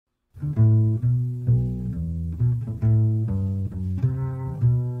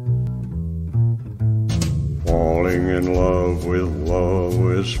Falling in love with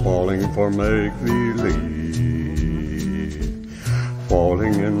love is falling for make-believe.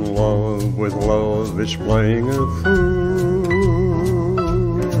 Falling in love with love is playing a fool.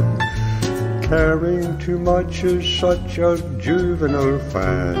 Caring too much is such a juvenile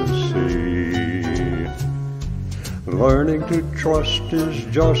fancy. Learning to trust is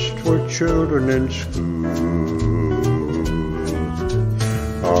just for children in school.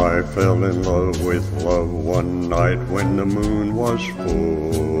 I fell in love with love one night when the moon was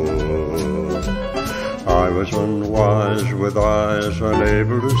full. I was unwise with eyes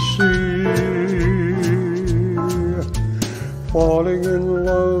unable to see. Falling in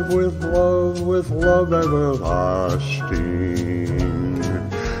love with love everlasting.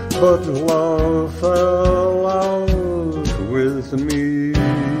 But love fell out with me.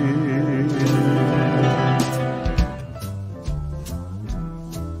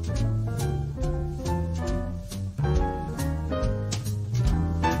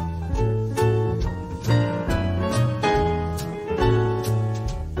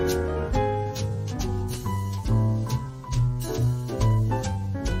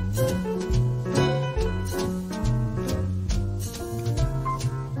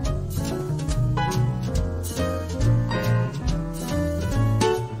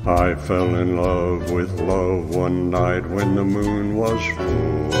 I fell in love with love one night when the moon was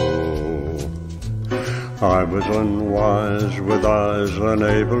full. I was unwise with eyes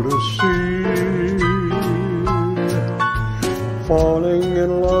unable to see. Falling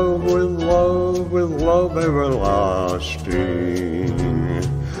in love with love everlasting.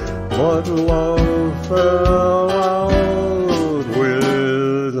 But love fell out